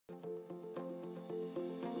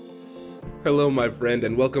Hello, my friend,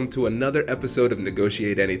 and welcome to another episode of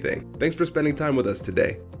Negotiate Anything. Thanks for spending time with us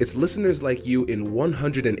today. It's listeners like you in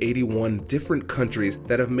 181 different countries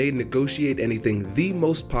that have made Negotiate Anything the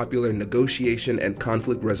most popular negotiation and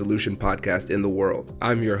conflict resolution podcast in the world.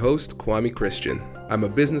 I'm your host, Kwame Christian. I'm a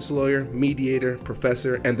business lawyer, mediator,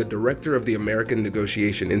 professor, and the director of the American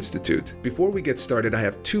Negotiation Institute. Before we get started, I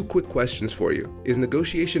have two quick questions for you. Is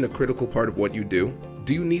negotiation a critical part of what you do?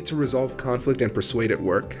 Do you need to resolve conflict and persuade at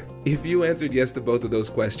work? If you answered yes to both of those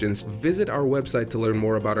questions, visit our website to learn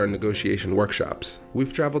more about our negotiation workshops.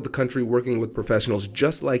 We've traveled the country working with professionals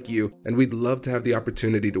just like you, and we'd love to have the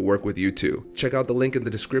opportunity to work with you too. Check out the link in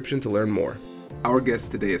the description to learn more. Our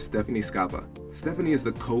guest today is Stephanie Scapa. Stephanie is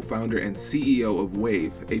the co-founder and CEO of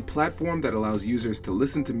WEYV, a platform that allows users to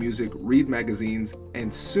listen to music, read magazines,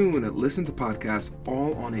 and soon listen to podcasts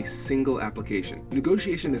all on a single application.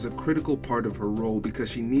 Negotiation is a critical part of her role because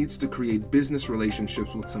she needs to create business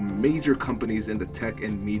relationships with some major companies in the tech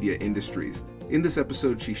and media industries. In this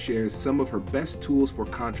episode, she shares some of her best tools for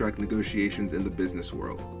contract negotiations in the business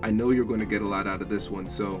world. I know you're going to get a lot out of this one,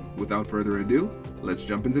 so without further ado, let's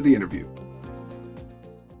jump into the interview.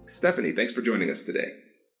 Stephanie, thanks for joining us today.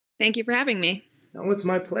 Thank you for having me. No, it's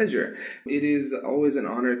my pleasure. It is always an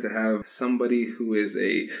honor to have somebody who is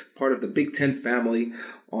a part of the Big Ten family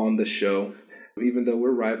on the show. Even though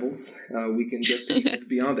we're rivals, we can get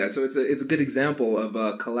beyond that. So it's a good example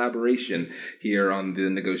of collaboration here on the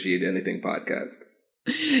Negotiate Anything podcast.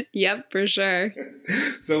 Yep, for sure.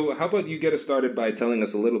 So how about you get us started by telling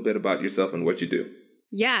us a little bit about yourself and what you do?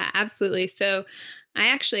 Yeah, absolutely. So I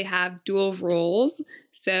actually have dual roles.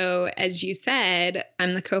 So as you said,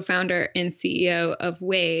 I'm the co-founder and CEO of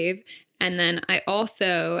WEYV. And then I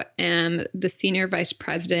also am the senior vice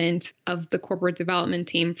president of the corporate development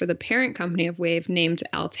team for the parent company of WEYV named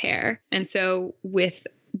Altair. And so with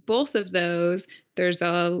both of those, there's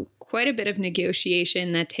quite a bit of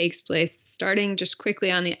negotiation that takes place. Starting just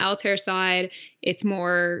quickly on the Altair side, it's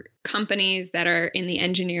more companies that are in the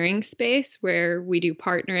engineering space where we do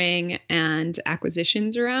partnering and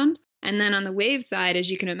acquisitions around. And then on the WEYV side, as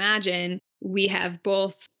you can imagine, we have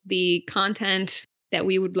both the content that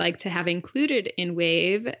we would like to have included in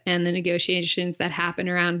WEYV and the negotiations that happen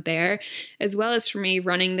around there, as well as for me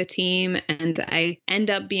running the team. And I end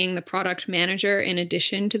up being the product manager in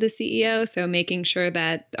addition to the CEO. So making sure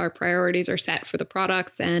that our priorities are set for the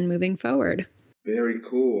products and moving forward. Very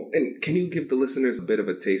cool. And can you give the listeners a bit of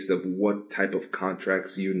a taste of what type of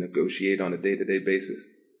contracts you negotiate on a day-to-day basis?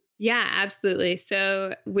 Yeah, absolutely.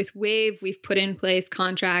 So with WEYV, we've put in place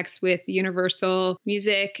contracts with Universal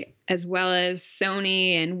Music as well as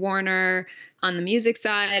Sony and Warner on the music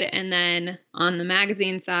side. And then on the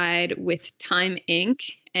magazine side with Time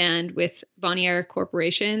Inc. and with Bonnier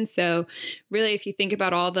Corporation. So really, if you think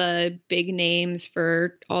about all the big names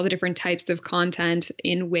for all the different types of content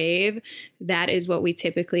in WEYV, that is what we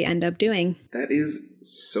typically end up doing. That is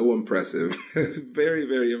so impressive. Very,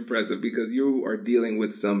 very impressive, because you are dealing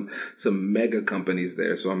with some mega companies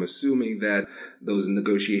there. So I'm assuming that those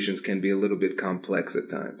negotiations can be a little bit complex at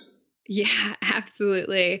times. Yeah,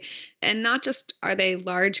 absolutely. And not just are they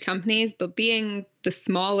large companies, but being the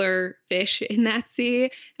smaller fish in that sea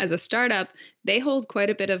as a startup, they hold quite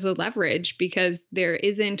a bit of the leverage because there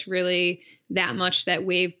isn't really that much that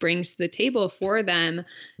WEYV brings to the table for them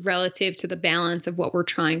relative to the balance of what we're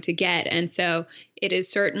trying to get. And so it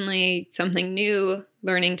is certainly something new,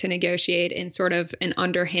 learning to negotiate in sort of an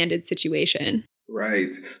underhanded situation.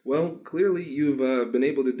 Right. Well, clearly you've been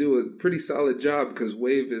able to do a pretty solid job because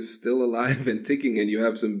WEYV is still alive and ticking, and you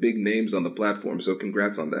have some big names on the platform. So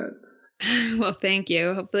congrats on that. Well, thank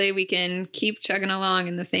you. Hopefully we can keep chugging along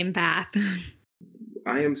in the same path.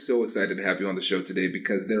 I am so excited to have you on the show today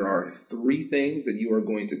because there are 3 things that you are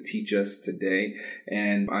going to teach us today,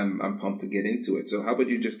 and I'm pumped to get into it. So how about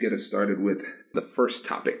you just get us started with the first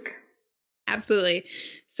topic? Absolutely.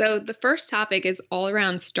 So the first topic is all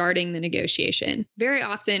around starting the negotiation. Very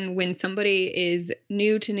often when somebody is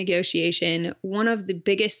new to negotiation, one of the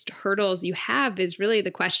biggest hurdles you have is really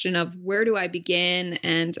the question of where do I begin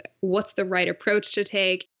and what's the right approach to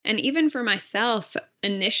take? And even for myself,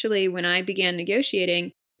 initially when I began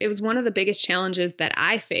negotiating, it was one of the biggest challenges that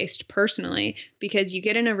I faced personally, because you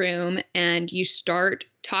get in a room and you start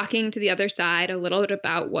talking to the other side a little bit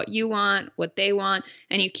about what you want, what they want,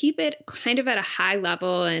 and you keep it kind of at a high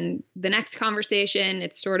level. And the next conversation,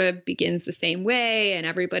 it sort of begins the same way and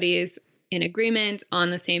everybody is in agreement on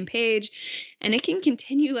the same page. And it can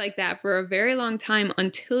continue like that for a very long time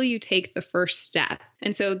until you take the first step.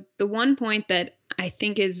 And so the one point that I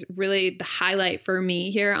think is really the highlight for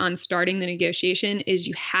me here on starting the negotiation is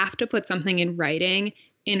you have to put something in writing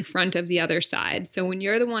in front of the other side. So when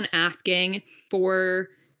you're the one asking for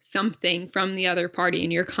something from the other party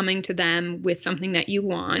and you're coming to them with something that you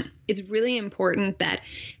want, it's really important that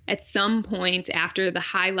at some point after the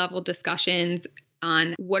high level discussions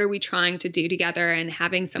on what are we trying to do together and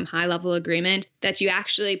having some high level agreement, that you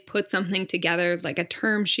actually put something together like a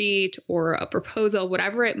term sheet or a proposal,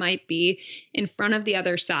 whatever it might be, in front of the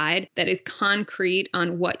other side that is concrete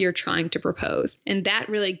on what you're trying to propose. And that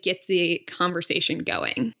really gets the conversation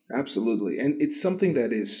going. Absolutely. And it's something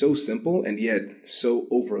that is so simple and yet so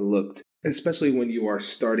overlooked, especially when you are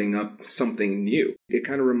starting up something new. It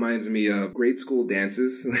kind of reminds me of grade school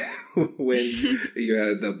dances when you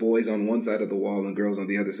had the boys on one side of the wall and girls on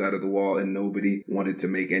the other side of the wall and nobody wanted to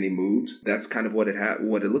make any moves. That's kind of what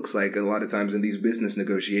it looks like a lot of times in these business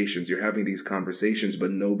negotiations. You're having these conversations,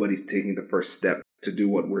 but nobody's taking the first step to do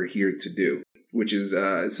what we're here to do, which is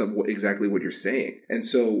exactly what you're saying. And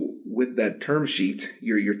so with that term sheet,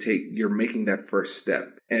 you're making that first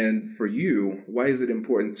step. And for you, why is it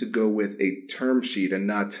important to go with a term sheet and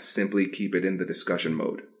not simply keep it in the discussion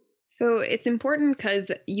mode? So it's important because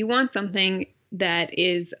you want something that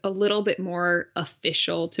is a little bit more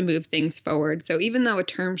official to move things forward. So even though a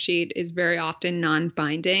term sheet is very often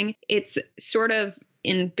non-binding, it's sort of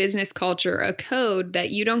in business culture a code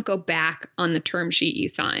that you don't go back on the term sheet you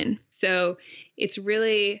sign. So it's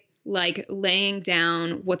really like laying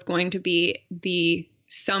down what's going to be the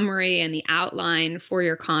summary and the outline for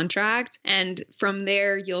your contract. And from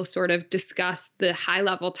there, you'll sort of discuss the high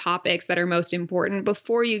level topics that are most important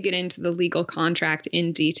before you get into the legal contract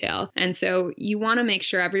in detail. And so you want to make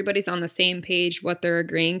sure everybody's on the same page, what they're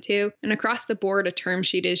agreeing to. And across the board, a term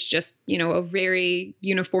sheet is just, a very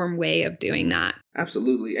uniform way of doing that.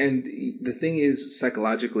 Absolutely. And the thing is,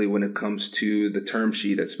 psychologically, when it comes to the term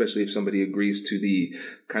sheet, especially if somebody agrees to the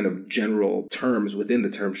kind of general terms within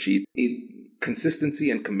the term sheet,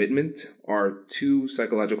 consistency and commitment are two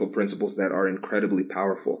psychological principles that are incredibly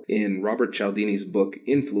powerful. In Robert Cialdini's book,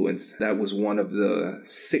 Influence, that was one of the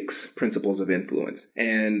 6 principles of influence.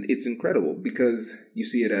 And it's incredible because you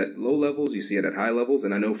see it at low levels, you see it at high levels.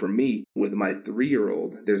 And I know for me, with my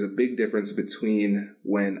 3-year-old, there's a big difference between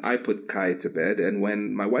when I put Kai to bed and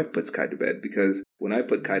when my wife puts Kai to bed. Because when I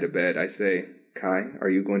put Kai to bed, I say, Kai, are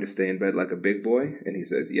you going to stay in bed like a big boy? And he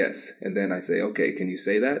says, yes. And then I say, okay, can you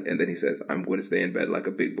say that? And then he says, I'm going to stay in bed like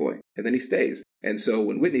a big boy. And then he stays. And so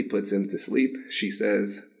when Whitney puts him to sleep, she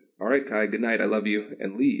says, all right, Kai, good night, I love you,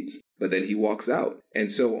 and leaves. But then he walks out. And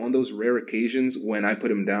so on those rare occasions when I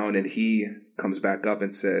put him down and he comes back up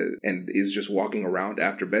and is just walking around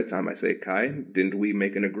after bedtime, I say, Kai, didn't we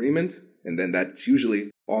make an agreement? And then that's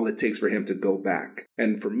usually all it takes for him to go back.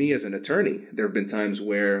 And for me as an attorney, there have been times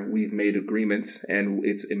where we've made agreements and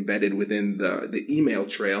it's embedded within the email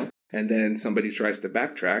trail. And then somebody tries to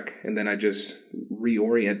backtrack, and then I just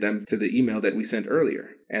reorient them to the email that we sent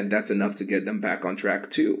earlier. And that's enough to get them back on track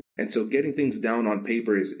too. And so getting things down on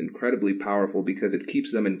paper is incredibly powerful because it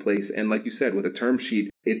keeps them in place. And like you said, with a term sheet,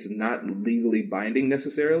 it's not legally binding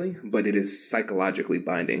necessarily, but it is psychologically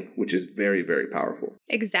binding, which is very, very powerful.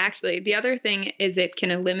 Exactly. The other thing is it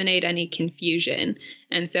can eliminate any confusion.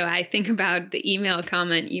 And so I think about the email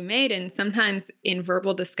comment you made, and sometimes in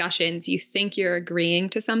verbal discussions, you think you're agreeing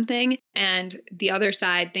to something and the other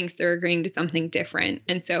side thinks they're agreeing to something different.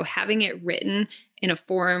 And so having it written in a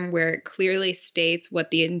form where it clearly states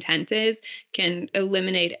what the intent is can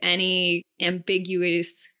eliminate any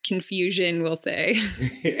ambiguous confusion, we'll say.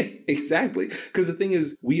 Exactly. Because the thing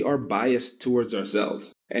is, we are biased towards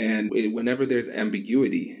ourselves. And whenever there's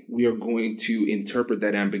ambiguity, we are going to interpret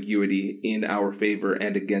that ambiguity in our favor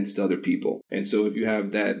and against other people. And so if you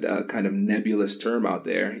have that kind of nebulous term out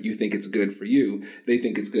there, you think it's good for you, they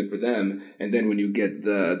think it's good for them. And then when you get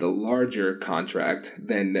the larger contract,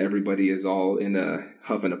 then everybody is all in a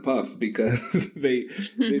huff and a puff because they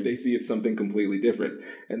see it's something completely different.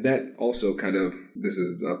 And that also kind of, this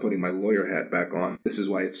is putting my lawyer hat back on. This is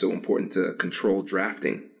why it's so important to control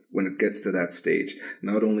drafting. When it gets to that stage,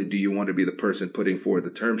 not only do you want to be the person putting forward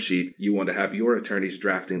the term sheet, you want to have your attorneys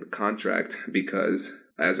drafting the contract, because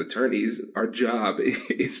as attorneys, our job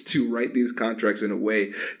is to write these contracts in a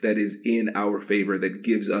way that is in our favor, that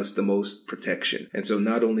gives us the most protection. And so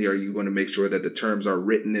not only are you going to make sure that the terms are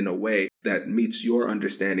written in a way that meets your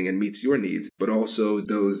understanding and meets your needs, but also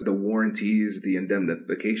the warranties, the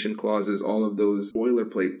indemnification clauses, all of those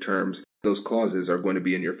boilerplate terms, those clauses are going to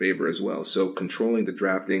be in your favor as well. So controlling the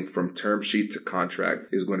drafting from term sheet to contract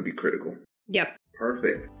is going to be critical. Yep.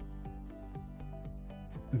 Perfect.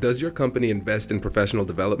 Does your company invest in professional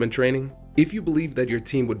development training? If you believe that your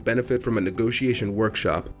team would benefit from a negotiation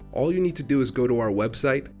workshop, all you need to do is go to our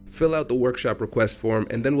website, fill out the workshop request form,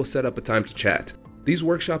 and then we'll set up a time to chat. These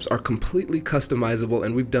workshops are completely customizable,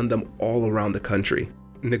 and we've done them all around the country.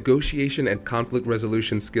 Negotiation and conflict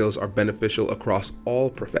resolution skills are beneficial across all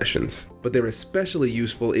professions, but they're especially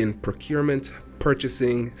useful in procurement,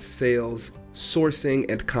 purchasing, sales, sourcing,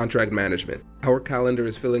 and contract management. Our calendar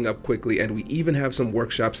is filling up quickly, and we even have some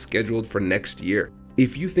workshops scheduled for next year.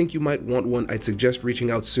 If you think you might want one, I'd suggest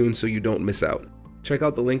reaching out soon so you don't miss out. Check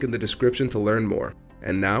out the link in the description to learn more.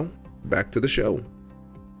 And now, back to the show.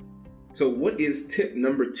 So what is tip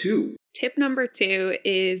number 2? Tip number 2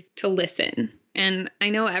 is to listen. And I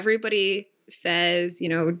know everybody says,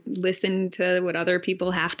 listen to what other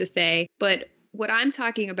people have to say, but what I'm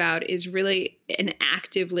talking about is really an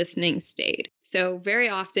active listening state. So very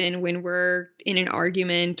often when we're in an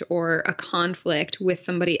argument or a conflict with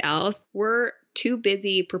somebody else, we're too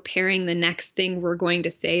busy preparing the next thing we're going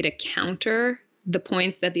to say to counter the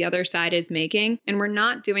points that the other side is making, and we're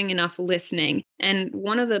not doing enough listening. And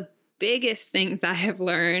one of the biggest things I have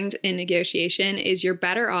learned in negotiation is you're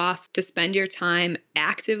better off to spend your time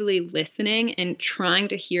actively listening and trying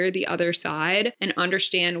to hear the other side and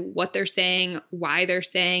understand what they're saying, why they're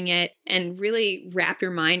saying it, and really wrap your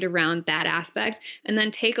mind around that aspect, and then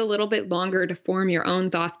take a little bit longer to form your own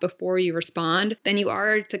thoughts before you respond than you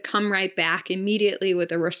are to come right back immediately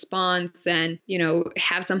with a response and,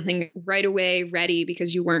 have something right away ready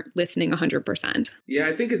because you weren't listening 100%. Yeah,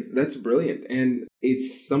 I think that's brilliant. And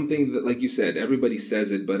it's something that, like you said, everybody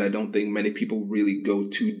says it, but I don't think many people really go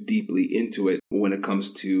too deeply into it when it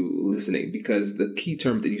comes to listening, because the key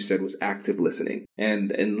term that you said was active listening.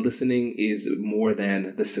 And listening is more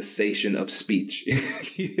than the cessation of speech.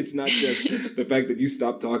 It's not just the fact that you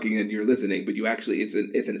stop talking and you're listening, but you actually, it's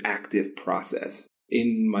an active process.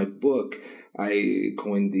 In my book, I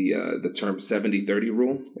coined the term 70-30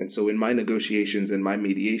 rule. And so in my negotiations and my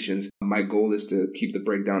mediations, my goal is to keep the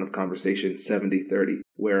breakdown of conversation 70-30,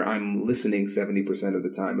 where I'm listening 70% of the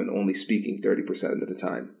time and only speaking 30% of the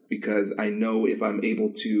time. Because I know if I'm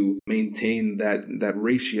able to maintain that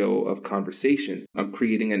ratio of conversation, I'm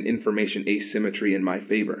creating an information asymmetry in my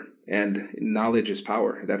favor. And knowledge is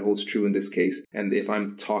power. That holds true in this case. And if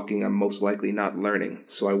I'm talking, I'm most likely not learning.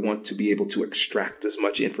 So I want to be able to extract as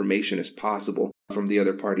much information as possible from the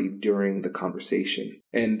other party during the conversation.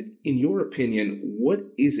 And in your opinion, what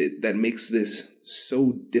is it that makes this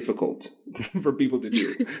so difficult for people to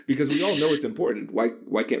do? Because we all know it's important.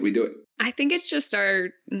 Why can't we do it? I think it's just our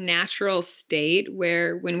natural state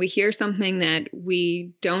where when we hear something that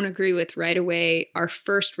we don't agree with right away, our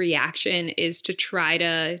first reaction is to try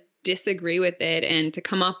to disagree with it and to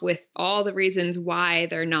come up with all the reasons why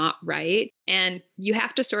they're not right. And you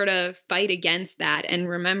have to sort of fight against that and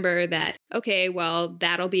remember that, okay, well,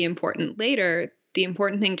 that'll be important later. The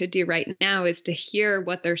important thing to do right now is to hear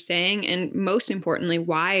what they're saying. And most importantly,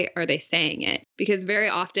 why are they saying it? Because very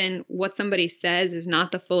often what somebody says is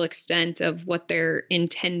not the full extent of what they're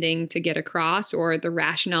intending to get across or the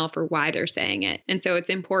rationale for why they're saying it. And so it's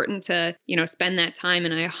important to, spend that time.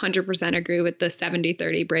 And I 100% agree with the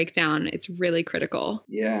 70-30 breakdown. It's really critical.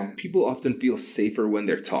 Yeah. People often feel safer when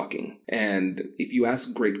they're talking. And if you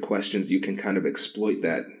ask great questions, you can kind of exploit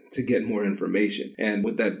that to get more information. And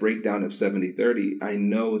with that breakdown of 70-30, I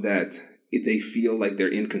know that they feel like they're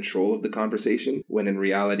in control of the conversation, when in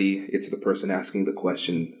reality, it's the person asking the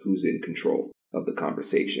question who's in control of the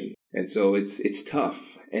conversation. And so it's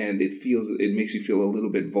tough, and it makes you feel a little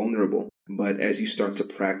bit vulnerable. But as you start to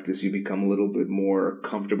practice, you become a little bit more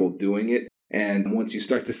comfortable doing it. And once you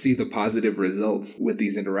start to see the positive results with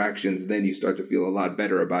these interactions, then you start to feel a lot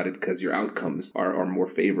better about it because your outcomes are more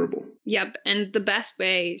favorable. Yep. And the best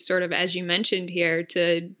way, sort of as you mentioned here,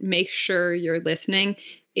 to make sure you're listening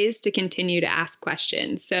is to continue to ask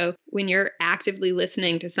questions. So when you're actively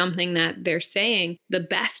listening to something that they're saying, the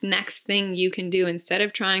best next thing you can do instead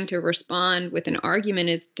of trying to respond with an argument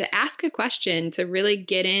is to ask a question, to really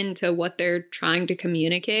get into what they're trying to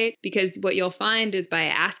communicate. Because what you'll find is by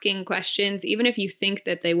asking questions, even if you think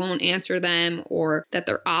that they won't answer them or that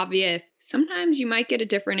they're obvious, sometimes you might get a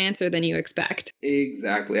different answer than you expect.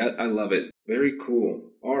 Exactly. I love it. Very cool.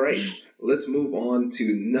 All right, let's move on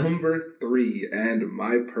to number 3 and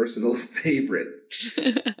my personal favorite.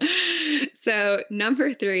 So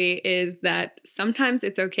number 3 is that sometimes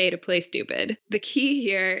it's okay to play stupid. The key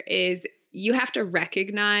here is you have to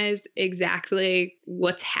recognize exactly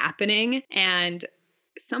what's happening and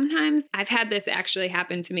sometimes I've had this actually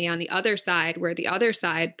happen to me on the other side, where the other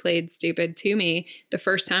side played stupid to me the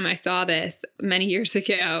first time I saw this many years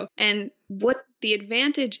ago. And what the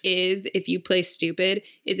advantage is if you play stupid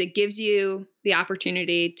is it gives you the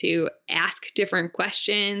opportunity to ask different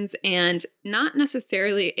questions and not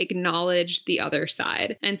necessarily acknowledge the other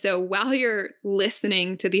side. And so while you're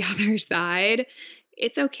listening to the other side,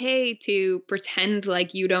 it's okay to pretend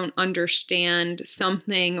like you don't understand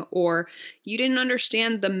something or you didn't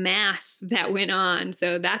understand the math that went on.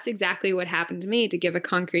 So that's exactly what happened to me. To give a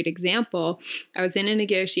concrete example, I was in a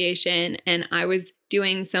negotiation and I was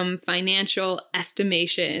doing some financial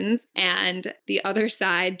estimations, and the other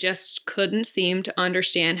side just couldn't seem to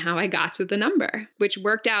understand how I got to the number, which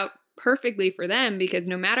worked out perfectly for them because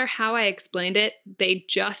no matter how I explained it, they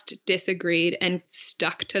just disagreed and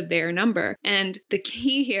stuck to their number. And the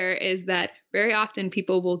key here is that very often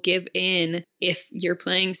people will give in if you're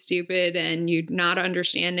playing stupid and you're not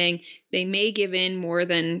understanding. They may give in more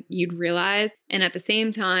than you'd realize. And at the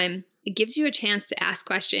same time, it gives you a chance to ask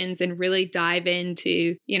questions and really dive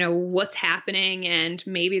into, what's happening, and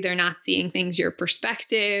maybe they're not seeing things your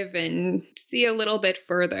perspective and see a little bit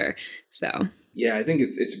further. So yeah, I think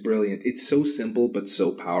it's brilliant. It's so simple, but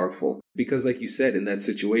so powerful. Because like you said, in that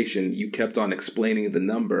situation, you kept on explaining the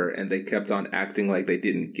number and they kept on acting like they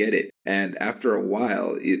didn't get it. And after a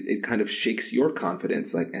while, it kind of shakes your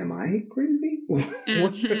confidence. Like, am I crazy?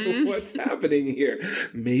 What's happening here?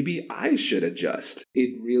 Maybe I should adjust.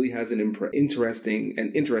 It really has an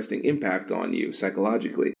interesting impact on you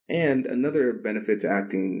psychologically. And another benefit to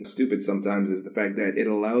acting stupid sometimes is the fact that it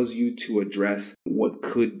allows you to address what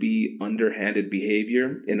could be underhanded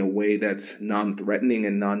behavior in a way that's non-threatening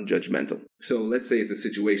and non-judgmental. So let's say it's a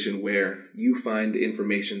situation where you find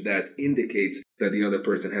information that indicates that the other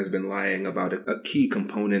person has been lying about a key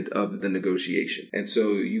component of the negotiation. And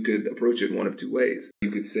so you could approach it one of two ways. You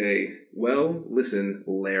could say, well, listen,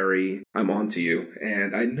 Larry, I'm on to you,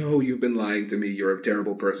 and I know you've been lying to me. You're a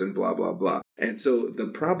terrible person, blah, blah, blah. And so the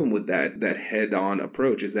problem with that head-on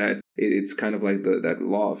approach is that it's kind of like that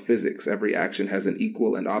law of physics. Every action has an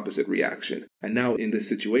equal and opposite reaction. And now in this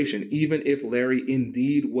situation, even if Larry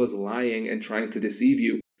indeed was lying and trying to deceive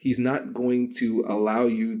you, he's not going to allow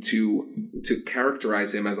you to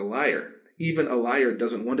characterize him as a liar. Even a liar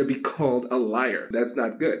doesn't want to be called a liar. That's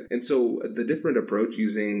not good. And so the different approach,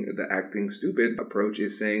 using the acting stupid approach,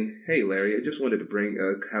 is saying, hey, Larry, I just wanted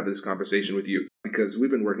to have this conversation with you because we've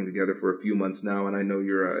been working together for a few months now, and I know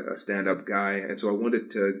you're a stand-up guy. And so I wanted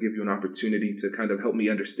to give you an opportunity to kind of help me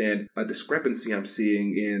understand a discrepancy I'm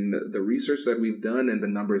seeing in the research that we've done and the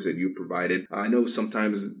numbers that you provided. I know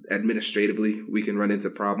sometimes administratively we can run into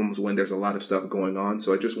problems when there's a lot of stuff going on.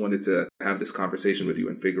 So I just wanted to have this conversation with you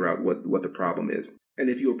and figure out what the problem is. And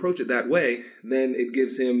if you approach it that way, then it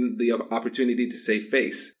gives him the opportunity to save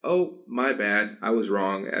face. Oh, my bad. I was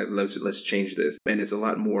wrong. Let's change this. And it's a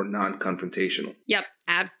lot more non-confrontational. Yep,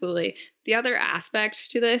 absolutely. The other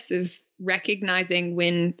aspect to this is recognizing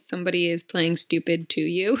when somebody is playing stupid to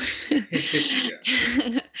you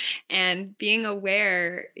and being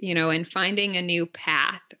aware, and finding a new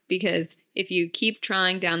path, because if you keep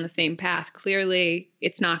trying down the same path, clearly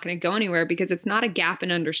it's not going to go anywhere because it's not a gap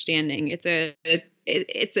in understanding. It's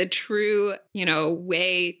a true,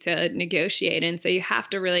 way to negotiate. And so you have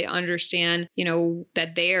to really understand,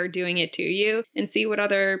 that they are doing it to you and see what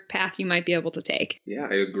other path you might be able to take. Yeah,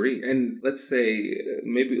 I agree. And let's say,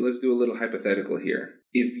 maybe let's do a little hypothetical here.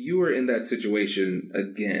 If you were in that situation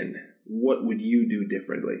again, what would you do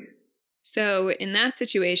differently? So in that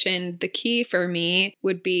situation, the key for me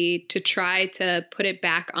would be to try to put it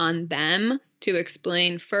back on them to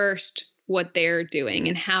explain first what they're doing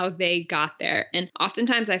and how they got there. And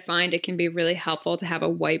oftentimes I find it can be really helpful to have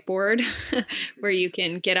a whiteboard where you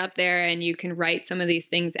can get up there and you can write some of these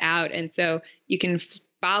things out. And so you can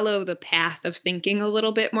follow the path of thinking a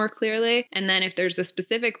little bit more clearly. And then if there's a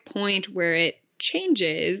specific point where it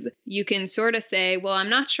changes, you can sort of say, well, I'm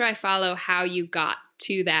not sure I follow how you got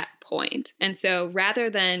to that point. And so rather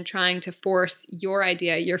than trying to force your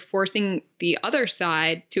idea, you're forcing the other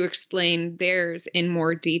side to explain theirs in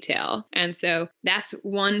more detail. And so that's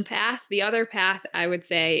one path. The other path, I would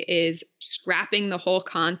say, is scrapping the whole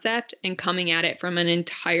concept and coming at it from an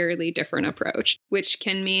entirely different approach, which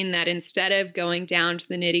can mean that instead of going down to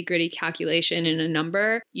the nitty-gritty calculation in a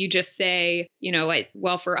number, you just say,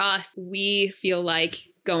 well, for us, we feel like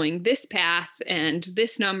going this path and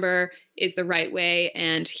this number is the right way.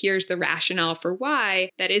 And here's the rationale for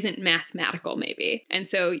why that isn't mathematical, maybe. And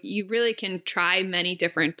so you really can try many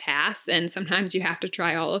different paths. And sometimes you have to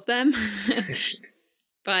try all of them.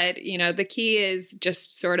 But, the key is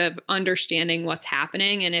just sort of understanding what's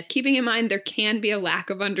happening. And if keeping in mind, there can be a lack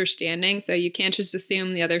of understanding. So you can't just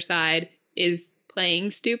assume the other side is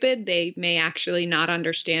playing stupid. They may actually not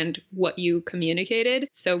understand what you communicated.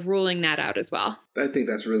 So ruling that out as well. I think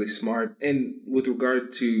that's really smart. And with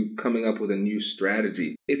regard to coming up with a new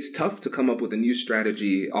strategy, it's tough to come up with a new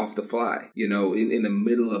strategy off the fly, in the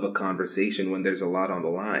middle of a conversation when there's a lot on the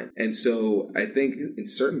line. And so I think in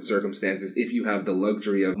certain circumstances, if you have the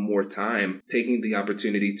luxury of more time, taking the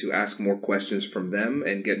opportunity to ask more questions from them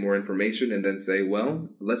and get more information and then say, well,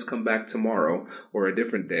 let's come back tomorrow or a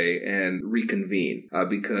different day and reconvene,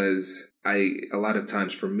 because a lot of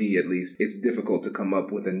times, for me at least, it's difficult to come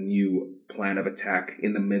up with a new plan of attack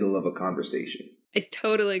in the middle of a conversation. I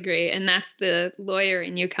totally agree. And that's the lawyer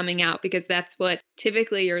in you coming out, because that's what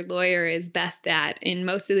typically your lawyer is best at in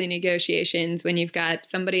most of the negotiations. When you've got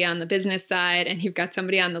somebody on the business side and you've got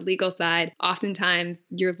somebody on the legal side, oftentimes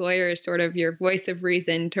your lawyer is sort of your voice of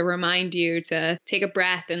reason to remind you to take a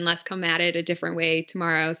breath and let's come at it a different way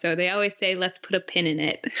tomorrow. So they always say, let's put a pin in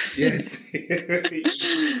it. Yes.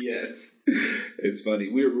 Yes. It's funny.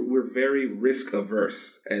 We're very risk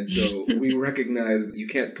averse. And so we recognize that you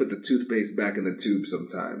can't put the toothpaste back in the tube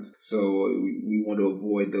sometimes. So we want to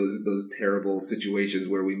avoid those terrible situations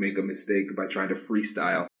where we make a mistake by trying to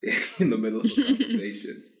freestyle in the middle of a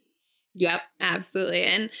conversation. Yep, absolutely.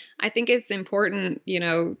 And I think it's important,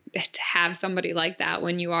 to have somebody like that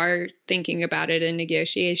when you are thinking about it in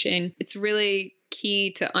negotiation. It's really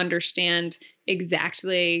key to understand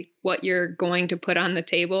exactly what you're going to put on the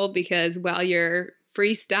table, because while you're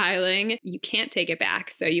freestyling, you can't take it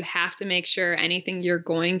back. So you have to make sure anything you're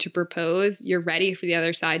going to propose, you're ready for the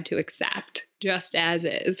other side to accept, just as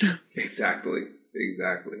is. Exactly.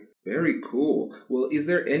 Very cool. Well, is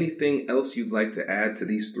there anything else you'd like to add to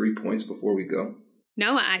these 3 points before we go?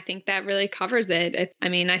 No, I think that really covers it.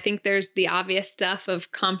 I think there's the obvious stuff of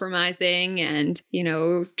compromising and,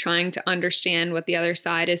 trying to understand what the other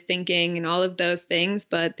side is thinking and all of those things.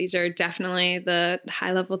 But these are definitely the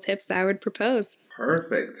high-level tips I would propose.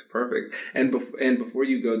 Perfect. And before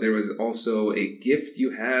you go, there was also a gift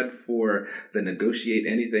you had for the Negotiate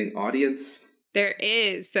Anything audience. There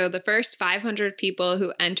is. So the first 500 people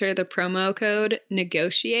who enter the promo code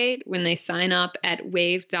NEGOTIATE when they sign up at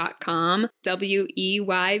WEYV.com, WEYV.com,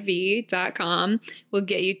 will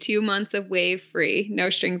get you 2 months of WEYV free, no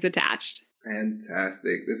strings attached.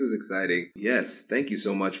 Fantastic. This is exciting. Yes. Thank you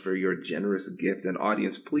so much for your generous gift. And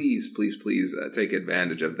audience, please take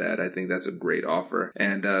advantage of that. I think that's a great offer.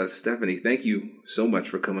 And Stephanie, thank you so much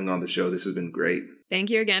for coming on the show. This has been great. Thank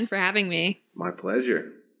you again for having me. My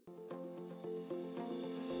pleasure.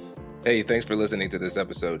 Hey, thanks for listening to this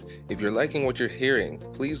episode. If you're liking what you're hearing,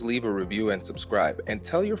 please leave a review and subscribe, and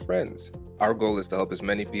tell your friends. Our goal is to help as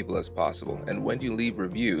many people as possible, and when you leave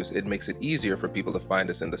reviews, it makes it easier for people to find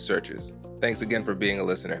us in the searches. Thanks again for being a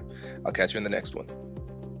listener. I'll catch you in the next one.